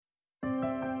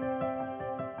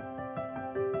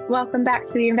Welcome back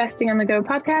to the Investing on the Go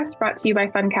podcast, brought to you by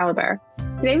FundCalibre.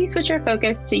 Today we switch our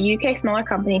focus to UK smaller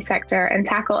company sector and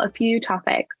tackle a few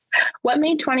topics. What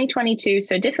made 2022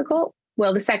 so difficult?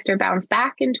 Will the sector bounce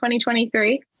back in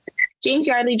 2023? James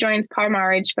Yardley joins Paul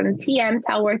Marriage from the TM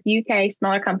Tellworth UK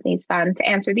Smaller Companies Fund to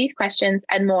answer these questions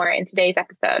and more in today's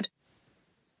episode.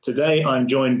 Today I'm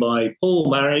joined by Paul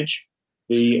Marriage,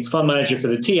 the fund manager for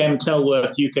the TM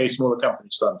Tellworth UK Smaller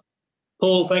Companies Fund.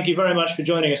 Paul, thank you very much for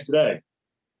joining us today.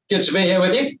 Good to be here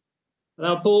with you.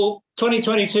 Now, Paul,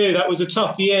 2022, that was a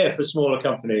tough year for smaller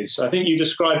companies. I think you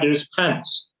described it as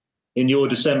pants in your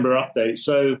December update.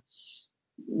 So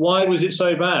why was it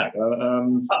so bad?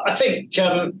 I think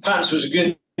pants was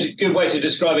a good way to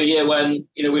describe a year when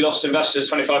we lost investors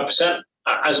 25%,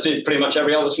 as did pretty much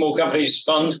every other small companies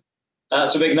fund.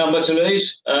 It's a big number to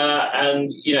lose, and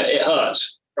it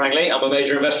hurts. Frankly, I'm a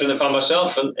major investor in the fund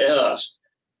myself, and it hurts.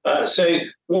 So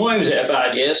why was it a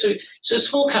bad year? So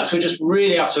small caps were just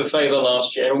really out of favour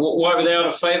last year. And why were they out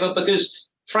of favour?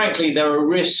 Because, frankly, they're a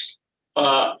risk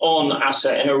on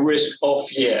asset in a risk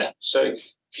off year. So if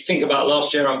you think about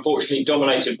last year, unfortunately,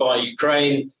 dominated by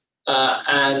Ukraine,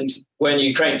 and when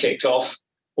Ukraine kicked off,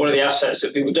 one of the assets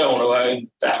that people don't want to own,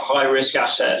 they're high-risk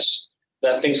assets.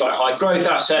 They're things like high-growth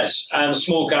assets, and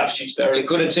small caps, due to their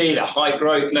liquidity, the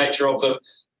high-growth nature of them,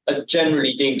 are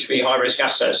generally deemed to be high-risk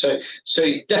assets.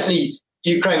 So definitely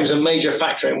Ukraine was a major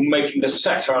factor in making the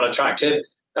sector unattractive.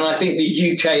 And I think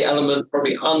the UK element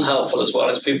probably unhelpful as well,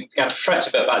 as people began to fret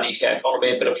a bit about the UK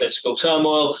economy, a bit of political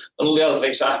turmoil, and all the other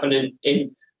things that happened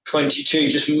in 22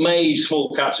 just made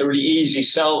small caps a really easy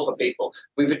sell for people.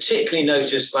 We particularly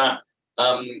noticed that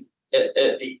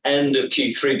at the end of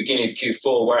Q3, beginning of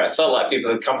Q4, where it felt like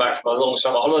people had come back from a long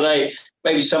summer holiday,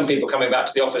 maybe some people coming back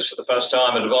to the office for the first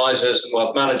time, advisors and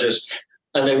wealth managers,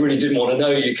 and they really didn't want to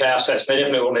know UK assets. They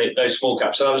definitely wanted to know small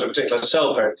caps. So that was a particular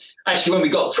sell period. Actually, when we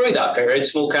got through that period,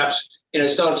 small caps,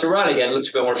 started to rally again, looked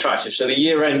a bit more attractive. So the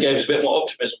year end gave us a bit more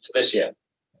optimism for this year.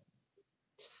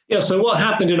 Yeah, so what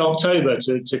happened in October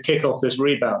to kick off this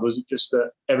rebound? Was it just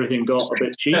that everything got a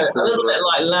bit cheap? A little bit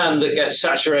like land that gets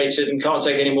saturated and can't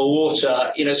take any more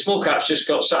water. Small caps just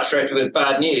got saturated with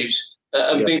bad news.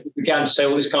 And people began to say,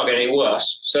 well, this can't get any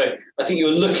worse. So I think you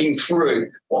were looking through.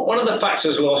 One of the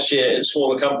factors last year in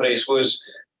smaller companies was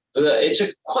that it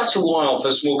took quite a while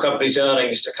for small companies'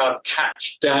 earnings to kind of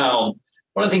catch down.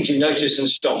 One of the things you notice in the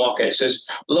stock market is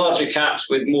larger caps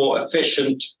with more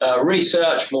efficient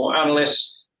research, more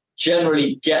analysts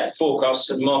generally get forecasts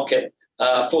and market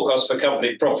forecasts for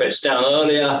company profits down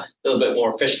earlier, a little bit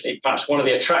more efficiently. Perhaps one of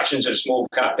the attractions of small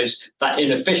cap is that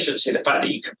inefficiency, the fact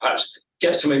that you can perhaps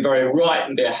get something very right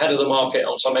and be ahead of the market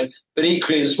on something. But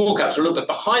equally, the small caps were a little bit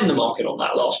behind the market on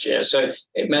that last year. So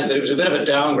it meant that it was a bit of a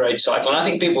downgrade cycle. And I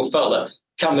think people felt that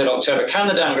come mid-October, can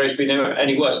the downgrades be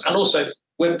any worse? And also,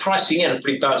 we're pricing in a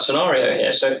pretty bad scenario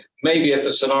here. So maybe if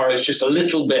the scenario is just a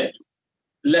little bit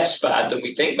less bad than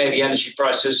we think, maybe energy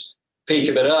prices peak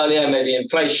a bit earlier, maybe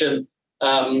inflation.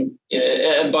 And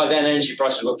by then, energy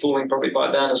prices were falling probably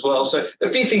by then as well. So a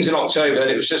few things in October that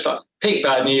it was just like peak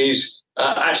bad news.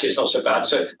 Actually, it's not so bad.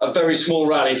 So a very small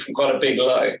rally from quite a big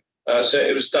low. So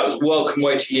that was welcome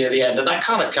way to year the end. And that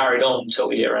kind of carried on until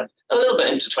the year end, a little bit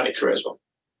into 23 as well.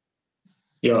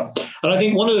 Yeah. And I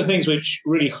think one of the things which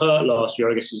really hurt last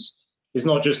year, I guess, is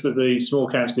not just that the small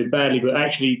caps did badly, but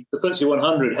actually the FTSE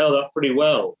 100 held up pretty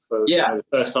well for the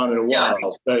first time in a while. Yeah.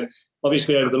 So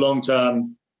obviously over the long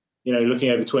term,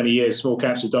 looking over 20 years, small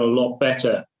caps have done a lot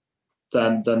better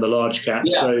than the large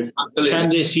caps. Yeah, so absolutely. Can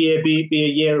this year be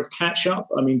a year of catch up?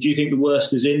 I mean, do you think the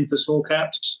worst is in for small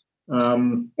caps? I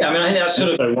think that's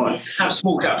sort of how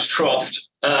small caps troughed.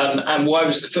 And why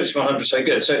was the FTSE 100 so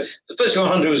good? So the FTSE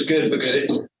 100 was good because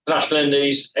it's national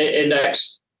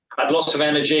index, had lots of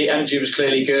energy. Energy was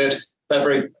clearly good. They're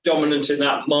very dominant in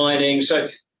that mining. So,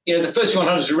 the FTSE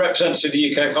 100 is a representative of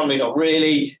the UK economy, not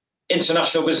really.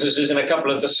 International businesses in a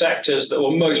couple of the sectors that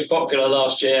were most popular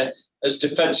last year as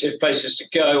defensive places to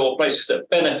go or places that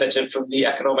benefited from the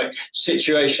economic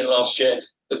situation last year.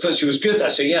 The FTSE was good there,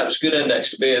 so it was a good index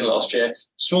to be in last year.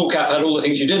 Small cap had all the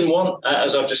things you didn't want,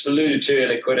 as I've just alluded to,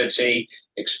 liquidity,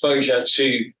 exposure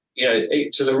to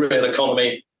the real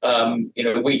economy,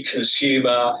 weak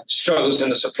consumer, struggles in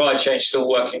the supply chain still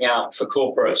working out for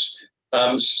corporates.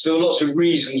 So there were lots of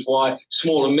reasons why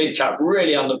small and mid cap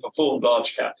really underperformed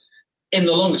large cap. In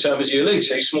the long term, as you allude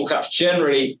to, small caps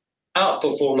generally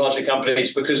outperform larger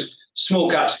companies because small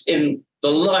caps in the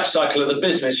life cycle of the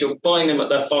business, you're buying them at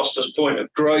their fastest point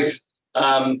of growth.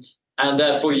 And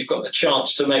therefore, you've got the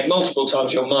chance to make multiple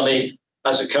times your money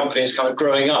as a company is kind of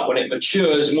growing up. When it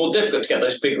matures, more difficult to get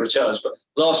those big returns. But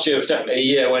last year was definitely a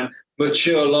year when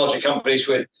mature, larger companies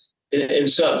with in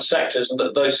certain sectors, and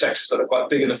those sectors that are quite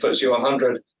big in the FTSE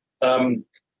 100,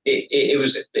 it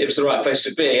was the right place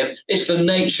to be. And it's the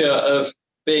nature of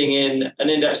being in an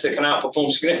index that can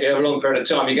outperform significantly over a long period of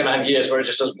time. You're going to have years where it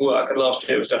just doesn't work, and last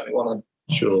year was definitely one of them.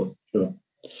 Sure.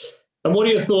 And what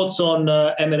are your thoughts on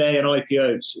M&A and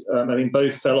IPOs? I mean,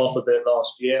 both fell off a bit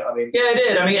last year. I mean, yeah, it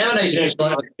did. I mean, M&A's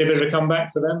a bit of a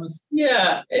comeback for them.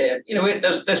 Yeah,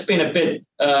 there's been a bid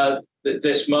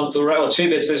this month already, or 2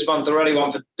 bids this month already.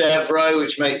 One for Devro,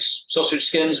 which makes sausage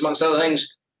skins, amongst other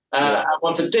things, and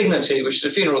one for Dignity, which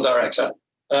is a funeral director.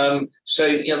 So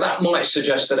that might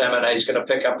suggest that M&A is going to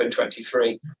pick up in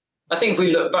 23. I think if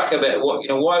we look back a bit,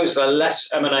 why was there less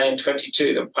M&A in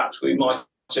 22 than perhaps we might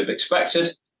have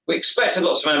expected? We expected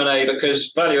lots of M&A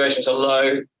because valuations are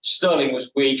low, sterling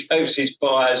was weak, overseas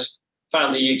buyers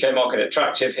found the UK market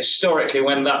attractive. Historically,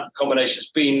 when that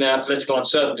combination's been there, political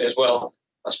uncertainty as well,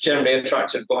 that's generally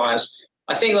attracted buyers.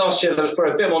 I think last year there was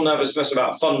probably a bit more nervousness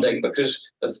about funding because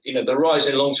of, the rise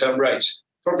in long-term rates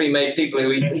probably made people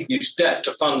who use debt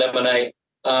to fund M&A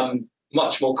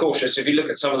much more cautious. If you look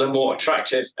at some of the more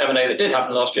attractive M&A that did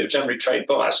happen last year, generally trade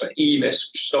buyers, so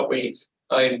EMIS, which is what we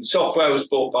own, software was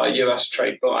bought by a US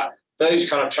trade buyer. Those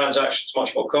kind of transactions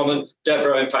much more common.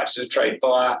 Devro, in fact, is a trade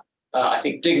buyer. I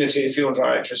think Dignity, the funeral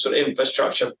director, is sort of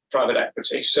infrastructure, private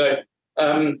equity. So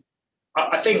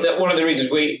I think that one of the reasons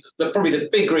probably the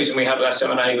big reason we had less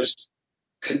M&A was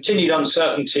continued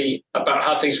uncertainty about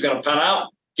how things are going to pan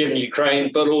out, given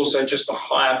Ukraine, but also just the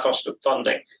higher cost of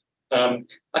funding.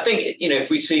 I think, if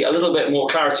we see a little bit more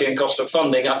clarity in cost of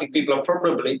funding, I think people are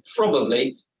probably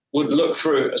would look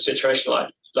through a situation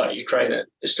like Ukraine.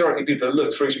 Historically, people have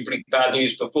looked through some pretty bad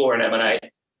news before in M&A.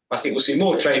 I think we'll see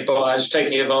more trade buyers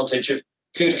taking advantage of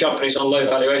good companies on low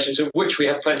valuations, of which we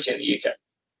have plenty in the UK.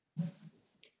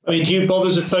 I mean, do you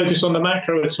bother to focus on the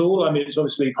macro at all? I mean, it's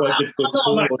obviously quite difficult to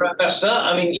I'm not a macro investor.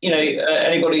 I mean,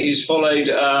 anybody who's followed,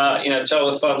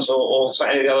 Tellworth funds or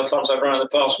any of the other funds I've run in the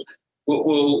past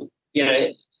will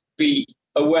be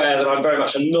aware that I'm very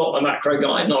much not a macro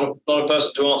guy, not a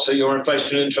person to answer your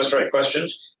inflation and interest rate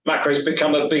questions. Macro has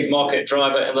become a big market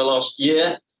driver in the last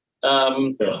year,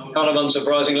 kind of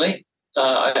unsurprisingly.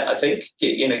 I think,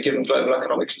 given global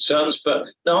economic concerns. But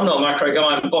no, I'm not a macro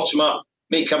guy. I'm a bottom-up,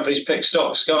 meet companies, pick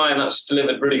stocks guy, and that's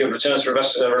delivered really good returns for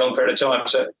investors over a long period of time,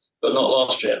 but not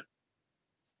last year.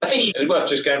 I think it's worth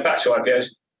just going back to IPOs.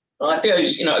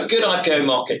 IPOs, a good IPO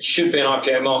market should be an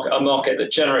IPO market, a market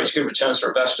that generates good returns for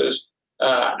investors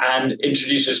and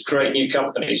introduces great new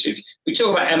companies. If we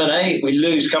talk about M&A, we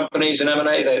lose companies in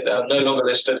M&A, they're no longer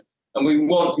listed, and we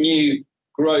want new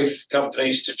growth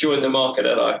companies to join the market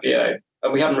at IPO.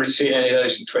 And we haven't really seen any of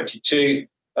those in 22.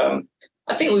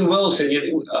 I think we will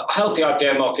see a healthy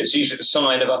IPO market is usually the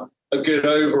sign of a good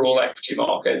overall equity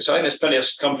market. So I think there's plenty of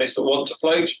companies that want to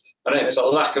float. I think there's a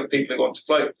lack of people who want to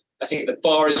float. I think the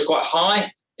bar is quite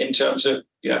high in terms of,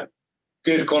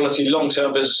 good quality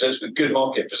long-term businesses with good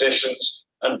market positions,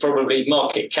 and probably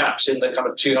market caps in the kind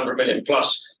of 200 million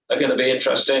plus are going to be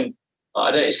interesting.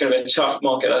 I think it's going to be a tough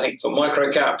market, I think, for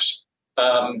micro caps.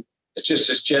 It's just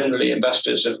as generally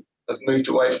investors have moved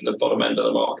away from the bottom end of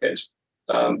the market.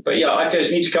 But yeah,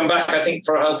 IPOs need to come back, I think,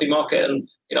 for a healthy market, and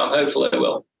I'm hopeful they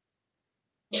will.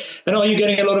 And are you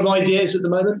getting a lot of ideas at the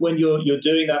moment when you're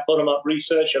doing that bottom-up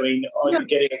research? I mean, are you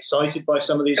getting excited by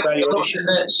some of these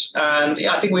valuations? And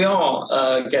I think we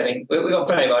are we've got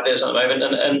plenty of ideas at the moment.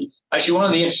 And actually, one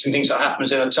of the interesting things that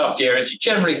happens in a tough year is you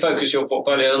generally focus your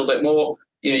portfolio a little bit more.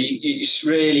 You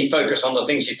really focus on the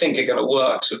things you think are going to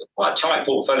work. So quite a tight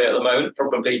portfolio at the moment,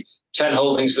 probably 10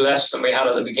 holdings less than we had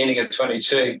at the beginning of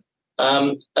 22.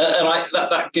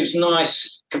 That gives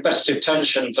nice competitive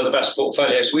tension for the best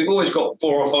portfolios. So we've always got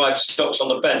 4 or 5 stocks on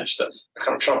the bench that are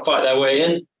kind of trying to fight their way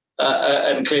in,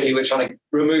 and clearly we're trying to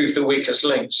remove the weakest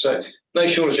links. So no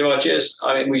shortage of ideas.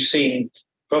 I mean, we've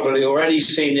already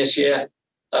seen this year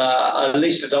at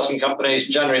least a dozen companies.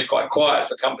 January is quite quiet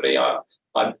for company.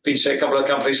 I've been seeing a couple of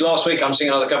companies last week. I'm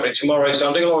seeing another company tomorrow. So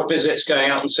I'm doing a lot of visits, going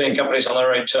out and seeing companies on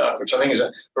their own turf, which I think is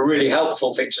a really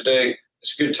helpful thing to do.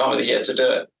 It's a good time of the year to do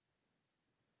it.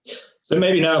 So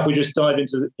maybe now if we just dive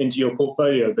into your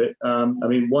portfolio a bit. I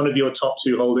mean, one of your top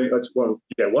holdings,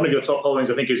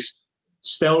 I think, is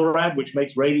Stelrad, which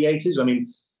makes radiators. I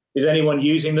mean, is anyone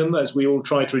using them as we all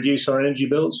try to reduce our energy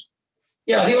bills?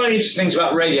 Yeah, I think one of the interesting things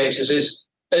about radiators is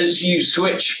as you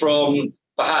switch from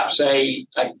perhaps a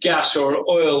gas or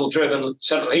oil-driven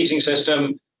central heating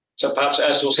system to perhaps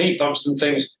air source heat pumps and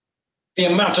things, the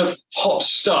amount of hot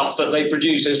stuff that they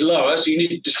produce is lower, so you need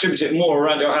to distribute it more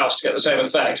around your house to get the same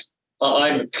effect.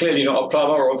 I'm clearly not a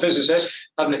plumber or a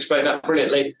physicist, haven't explained that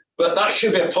brilliantly, but that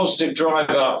should be a positive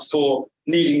driver for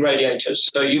needing radiators.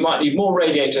 So you might need more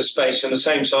radiator space in the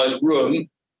same size room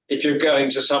if you're going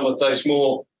to some of those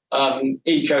more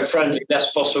eco-friendly,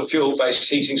 less fossil fuel-based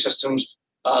heating systems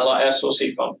like air source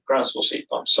heat pump, ground source heat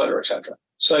pump, solar, etc.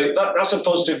 So that's a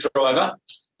positive driver.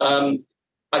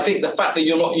 I think the fact that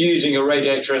you're not using a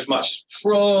radiator as much is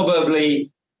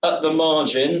probably at the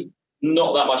margin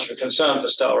not that much of a concern for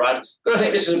Stelrad. But I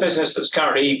think this is a business that's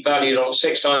currently valued on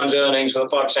 6 times earnings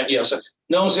with a 5% yield. So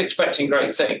no one's expecting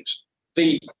great things.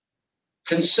 The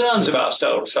concerns about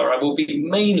Stelrad will be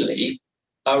mainly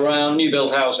around new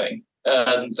build housing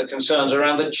and the concerns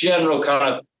around the general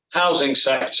kind of housing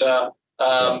sector,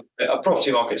 a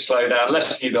property market slowdown,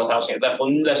 less new build housing, and therefore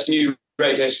less new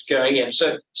radiators going in.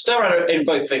 So Stelrad are in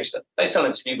both things. They sell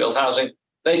into new build housing,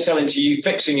 they sell into you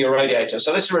fixing your radiator.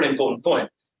 So this is a really important point.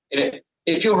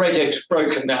 If your radiator's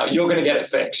broken now, you're going to get it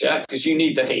fixed, yeah, because you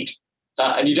need the heat,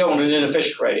 and you don't want an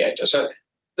inefficient radiator. So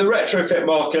the retrofit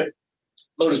market,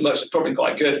 builders merchants, is probably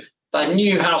quite good. That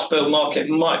new house build market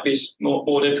might be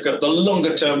more difficult. The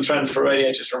longer term trend for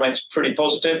radiators remains pretty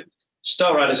positive.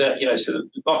 Stelrad is the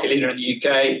market leader in the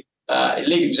UK,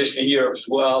 leading position in Europe as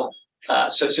well.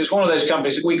 So it's one of those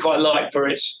companies that we quite like for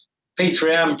its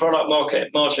P3M, product market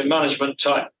margin management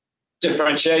type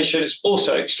differentiation. It's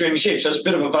also extremely cheap, so it's a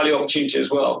bit of a value opportunity as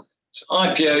well. It's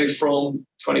IPO from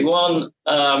 21,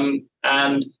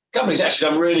 and company's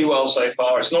actually done really well so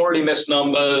far. It's not really missed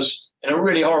numbers in a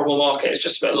really horrible market. It's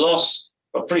just a bit lost,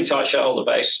 but pretty tight shareholder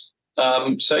base.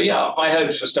 So yeah, high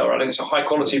hopes for Stelrad. I think it's a high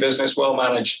quality business, well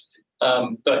managed.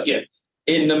 But yeah,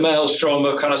 in the maelstrom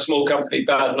of kind of small company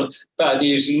bad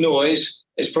news and noise,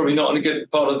 it's probably not in a good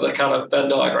part of the kind of Venn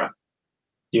diagram.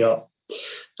 Yeah.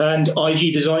 And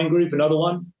IG Design Group, another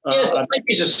one. Yes, IG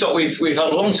is a stock we've had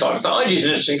a long time. But IG is an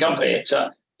interesting company. It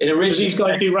originally, did these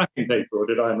guys do wrapping paper, or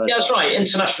did I imagine? Yeah, that's right.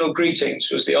 International Greetings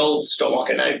was the old stock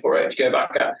market name for it. If you go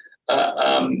back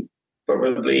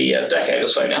probably a decade or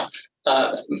so now,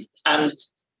 and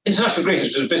International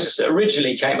Greetings was a business that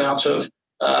originally came out of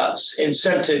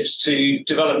incentives to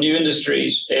develop new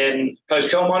industries in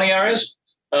post-coal mining areas.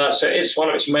 So it's one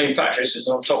of its main factories is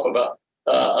on top of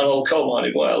an old coal mine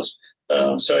in Wales.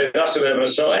 So that's a bit of an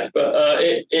aside, but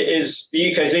it is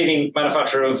the UK's leading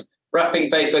manufacturer of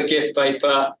wrapping paper, gift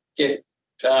paper,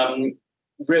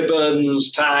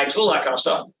 ribbons, tags, all that kind of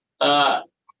stuff.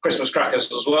 Christmas crackers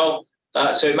as well.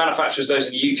 So it manufactures those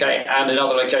in the UK and in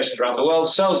other locations around the world,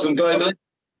 sells them globally.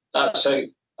 So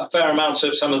a fair amount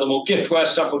of some of the more giftware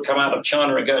stuff would come out of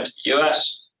China and go into the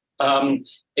US. In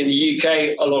the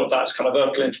UK, a lot of that's kind of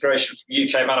vertical integration from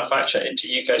UK manufacture into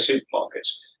UK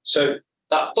supermarkets. So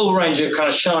that full range of kind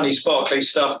of shiny, sparkly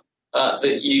stuff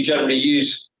that you generally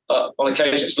use on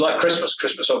occasions like Christmas.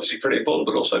 Christmas obviously pretty important,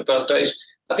 but also birthdays.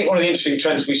 I think one of the interesting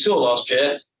trends we saw last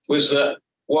year was that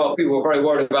while people were very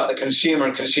worried about the consumer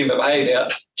and consumer behaviour,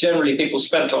 generally people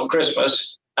spent on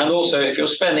Christmas. And also, if you're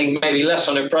spending maybe less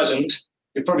on a present,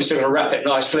 you're probably still going to wrap it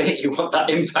nicely. You want that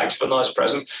impact of a nice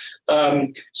present.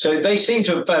 So they seem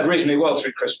to have fared reasonably well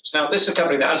through Christmas. Now, this is a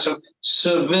company that had some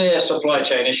severe supply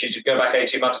chain issues to go back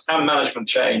 18 months and management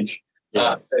change.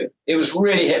 Yeah. It was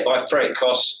really hit by freight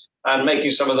costs and making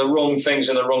some of the wrong things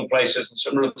in the wrong places and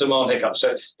some real demand hiccups.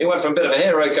 So it went from a bit of a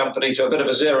hero company to a bit of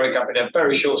a zero company in a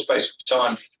very short space of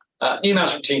time. New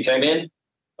management team came in.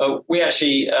 We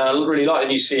actually really like the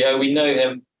new CEO. We know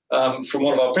him from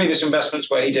one of our previous investments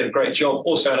where he did a great job,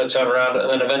 also in a turnaround and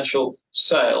an eventual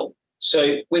sale.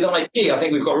 So with IG, I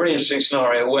think we've got a really interesting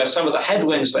scenario where some of the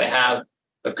headwinds they had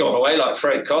have gone away, like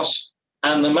freight costs,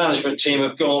 and the management team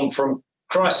have gone from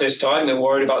crisis time, they're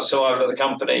worried about survival of the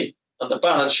company and the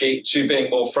balance sheet, to being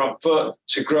more front foot,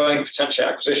 to growing potential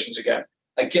acquisitions again.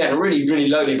 Again, really, really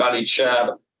lowly valued share,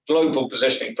 but global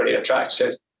positioning pretty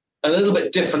attractive. A little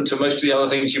bit different to most of the other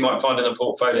things you might find in the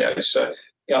portfolio. So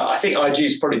yeah, I think IG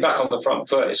is probably back on the front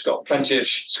foot. It's got plenty of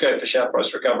scope for share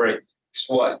price recovery. It's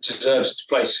what it deserves its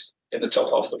place in the top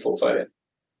half of the portfolio.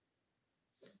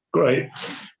 Great.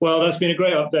 Well, that's been a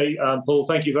great update, Paul.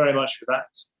 Thank you very much for that.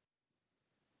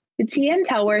 The TM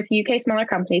Tellworth UK Smaller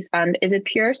Companies Fund is a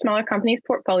pure smaller companies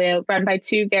portfolio run by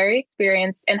two very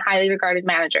experienced and highly regarded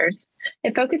managers.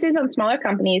 It focuses on smaller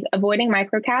companies, avoiding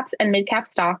microcaps and midcap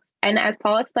stocks, and as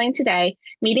Paul explained today,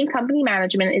 meeting company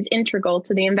management is integral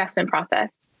to the investment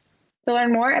process. To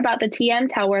learn more about the TM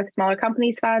Tellworth Smaller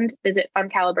Companies Fund, visit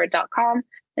fundcaliber.com,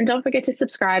 and don't forget to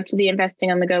subscribe to the Investing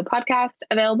on the Go podcast,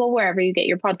 available wherever you get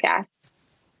your podcasts.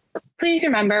 Please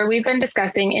remember, we've been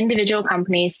discussing individual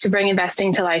companies to bring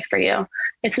investing to life for you.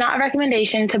 It's not a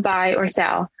recommendation to buy or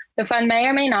sell. The fund may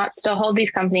or may not still hold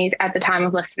these companies at the time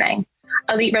of listening.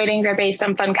 Elite ratings are based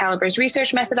on FundCaliber's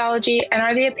research methodology and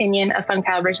are the opinion of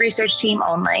FundCaliber's research team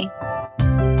only.